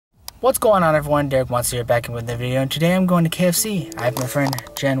What's going on, everyone? Derrikmonster here, back in with the video, and today I'm going to KFC. I have my friend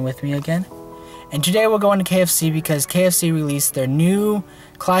Jen with me again, and today we're going to KFC because KFC released their new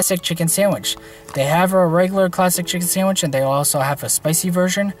classic chicken sandwich. They have a regular classic chicken sandwich, and they also have a spicy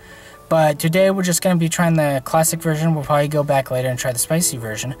version, but today we're just going to be trying the classic version. We'll probably go back later and try the spicy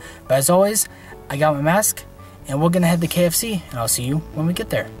version, but as always, I got my mask, and we're going to head to KFC, and I'll see you when we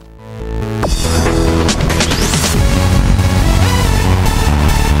get there.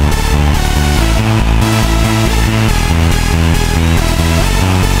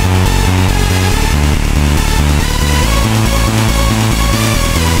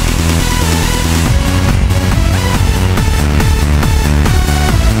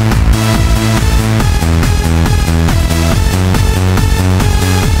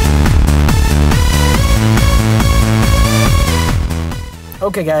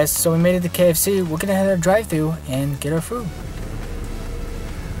 Okay guys, so we made it to KFC. We're gonna head to our drive-thru and get our food.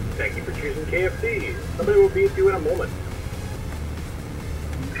 Thank you for choosing KFC. Somebody will be with you in a moment.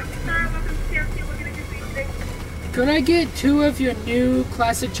 Welcome to KFC. What can I do for you today? Could I get 2 of your new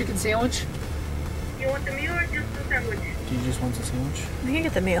classic chicken sandwich? You want the meal or just the sandwich? Do you just want the sandwich? You can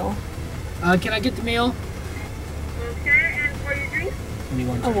get the meal. Can I get the meal? Okay, and for your drinks? What do you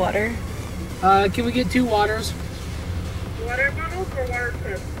want? A water. Can we get 2 waters? Water bottles or water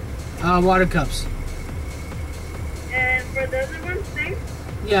cups? Water cups. And for the other one, same?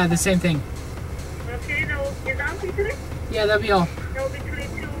 Yeah, the same thing. Okay, is that all for you today? Yeah, that'll be all. That will be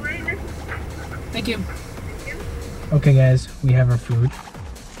 22 away next. Thank you. Thank you. Okay guys, we have our food.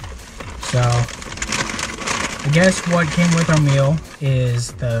 So, I guess what came with our meal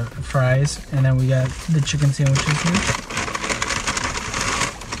is the fries, and then we got the chicken sandwiches here.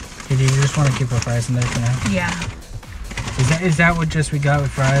 Okay, do you just want to keep our fries in there for now? Yeah. Is that what just we got with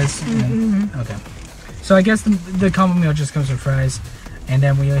fries? Mm-hmm. Okay. So I guess the combo meal just comes with fries, and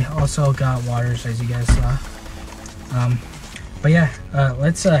then we also got waters, as you guys saw. But yeah,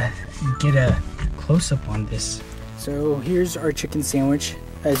 let's get a close-up on this. So here's our chicken sandwich.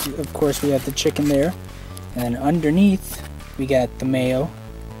 Of course, we have the chicken there, and then underneath we got the mayo,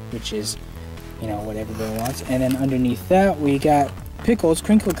 which is, you know, what everybody wants. And then underneath that we got pickles,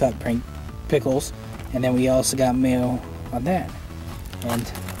 crinkle cut pickles, and then we also got mayo on that. And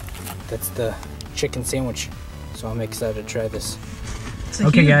that's the chicken sandwich. So I'm excited to try this.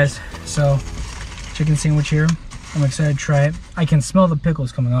 Okay guys, so chicken sandwich here. I'm excited to try it. I can smell the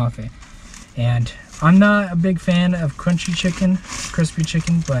pickles coming off it. And I'm not a big fan of crunchy chicken, crispy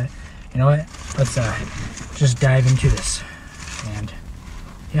chicken, but you know what? Let's just dive into this. And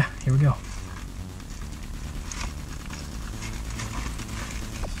yeah, here we go.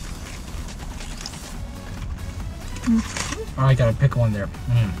 Oh, I got a pickle in there.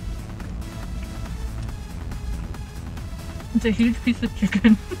 It's a huge piece of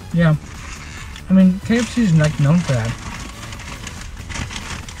chicken. Yeah. I mean, KFC is like known for that.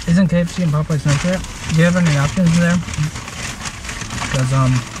 Isn't KFC and Popeyes known for that? Do you have any napkins in there? Because,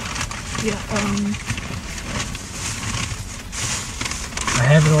 I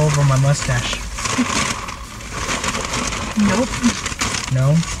have it all over my mustache. Nope.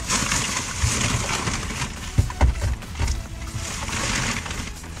 No?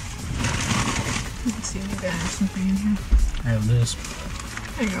 Let's see, maybe I have something in here. I have this.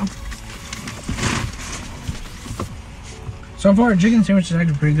 There you go. So far, chicken sandwich is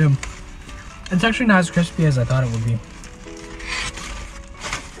actually pretty good. It's actually not as crispy as I thought it would be.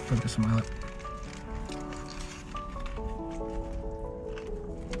 Put this in my lip.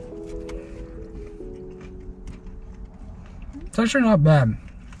 It's actually not bad.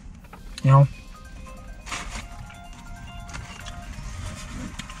 You know?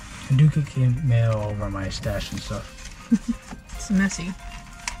 I do cook mayo over my stash and stuff. It's messy.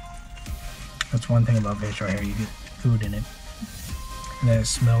 That's one thing about fish right here. You get food in it. And then it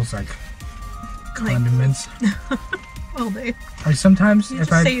smells like condiments. All day. Like sometimes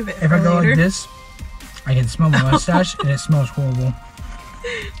if I go later. like this, I can smell my mustache and it smells horrible.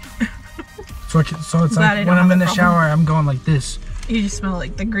 So it's like when I'm in the shower, I'm going like this. You just smell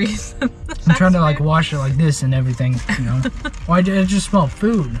like the grease. I'm trying to like wash it like this and everything, you know. Well, I just smell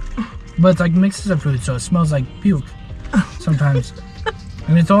food, but it's like mixes of food, so it smells like puke sometimes. I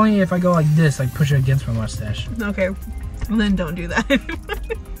mean, it's only if I go like this, like push it against my mustache. Okay, well then don't do that.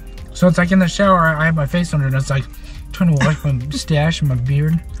 So it's like in the shower, I have my face under it, and it's like trying to wash my stash and my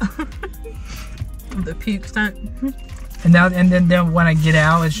beard. The puke stunt. And then when I get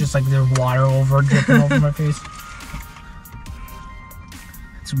out, it's just like there's water dripping over my face.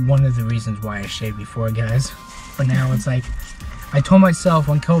 It's one of the reasons why I shaved before, guys. But now it's like, I told myself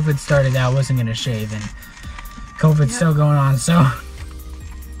when COVID started that I wasn't gonna shave, and COVID's still going on, so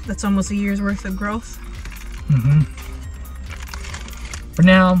That's almost a year's worth of growth. But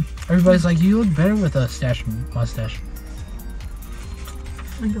now, everybody's like, you look better with a mustache. I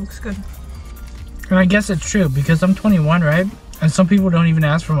think it looks good. And I guess it's true, because I'm 21, right? And some people don't even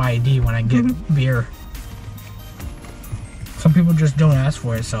ask for my ID when I get beer. Some people just don't ask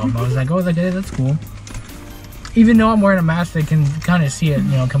for it, so I was like, oh, that's cool. Even though I'm wearing a mask, they can kind of see it,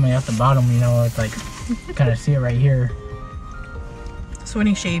 you know, coming out the bottom, you know, it's like, kind of see it right here. So when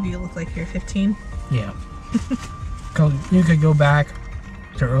you shave, you look like you're 15? Yeah. You could go back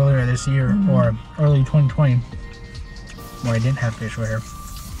to earlier this year, or early 2020, where I didn't have facial hair.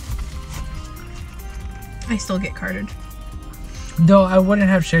 I still get carded. Though I wouldn't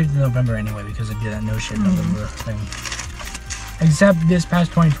have shaved in November anyway, because I did that no shave November thing. Except this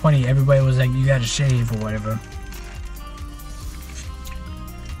past 2020, everybody was like, you gotta shave or whatever.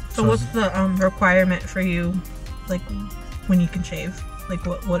 So what's the requirement for you, like, when you can shave? Like,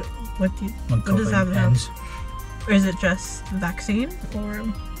 what do you, When what does COVID that have? ends. Or is it just the vaccine, or?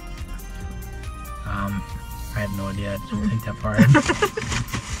 I have no idea. I didn't think that far in.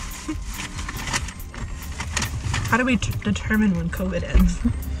 How do we determine when COVID ends?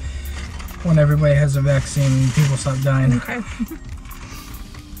 When everybody has a vaccine, people stop dying. Okay.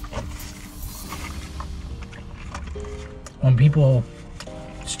 When people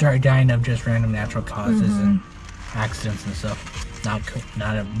start dying of just random natural causes and accidents and stuff, not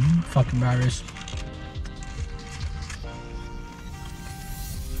a fucking virus.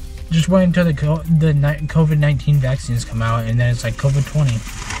 Just wait until the COVID-19 vaccines come out, and then it's like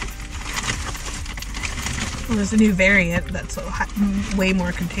COVID-20. Well, there's a new variant that's way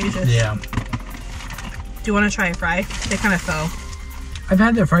more contagious. Yeah. Do you want to try a fry? They kind of fell. I've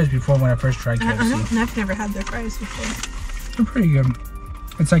had their fries before when I first tried KFC. I've never had their fries before. They're pretty good.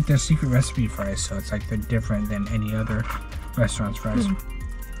 It's like their secret recipe fries, so it's like they're different than any other restaurant's fries.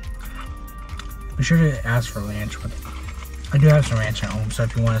 Be sure to ask for ranch with it. I do have some ranch at home, so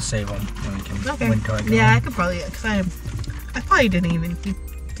if you want to save them, then we can wait until I get Yeah, home. I could probably, because I probably didn't even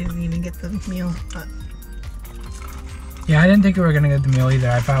get the meal, but. Yeah, I didn't think we were gonna get the meal either.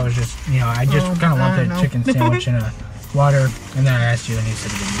 I thought it was just, you know, I just kind of wanted a chicken sandwich and a water, and then I asked you, and you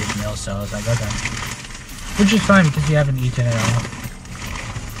said you didn't get the meal, so I was like, okay. Which is fine because you haven't eaten it all.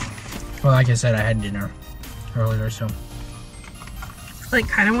 Well, like I said, I had dinner earlier, so. Like,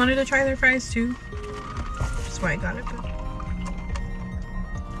 kind of wanted to try their fries too. That's why I got it.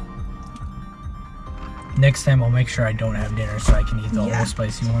 Next time I'll make sure I don't have dinner so I can eat the whole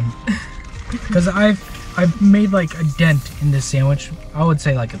spicy one. Because I've made like a dent in this sandwich. I would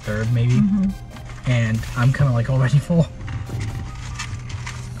say like a third maybe. And I'm kind of like already full.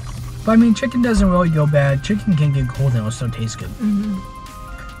 But I mean, chicken doesn't really go bad. Chicken can get cold and it'll still taste good.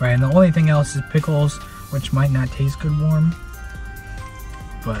 Right, and the only thing else is pickles, which might not taste good warm.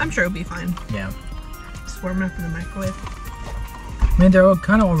 But I'm sure it'll be fine. Yeah. Just warm it up in the microwave. I mean, they're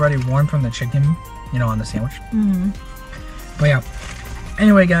kind of already warm from the chicken, you know, on the sandwich. But yeah.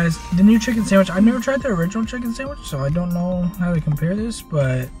 Anyway, guys, the new chicken sandwich. I've never tried the original chicken sandwich, so I don't know how to compare this.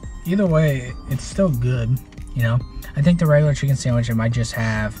 But either way, it's still good, you know. I think the regular chicken sandwich, it might just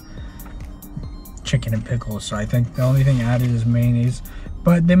have chicken and pickles. So I think the only thing added is mayonnaise.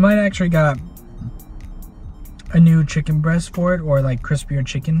 But they might actually got a new chicken breast for it, or like crispier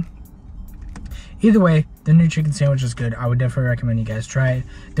chicken. Either way, the new chicken sandwich is good. I would definitely recommend you guys try it.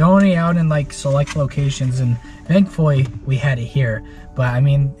 They're only out in like select locations, and thankfully we had it here. But I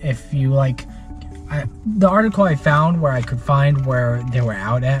mean, if you like, the article I found where I could find where they were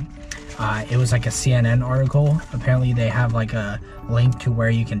out at, it was like a CNN article. Apparently they have like a link to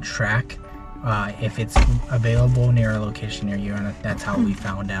where you can track if it's available near a location near you, and that's how we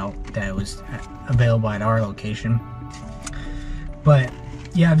found out that it was available at our location. But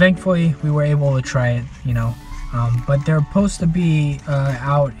yeah, thankfully we were able to try it, you know. But they're supposed to be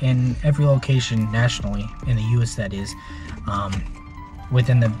out in every location nationally, in the US that is,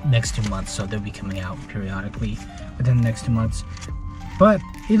 within the next 2 months. So they'll be coming out periodically within the next 2 months. But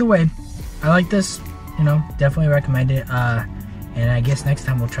either way, I like this, you know, definitely recommend it. And I guess next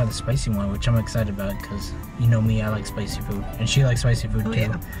time we'll try the spicy one, which I'm excited about because, you know me, I like spicy food, and she likes spicy food too.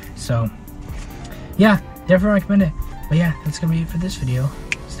 Yeah. So yeah, definitely recommend it. But yeah, that's gonna be it for this video.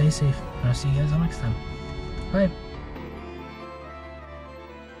 Stay safe, and I'll see you guys all next time. Bye.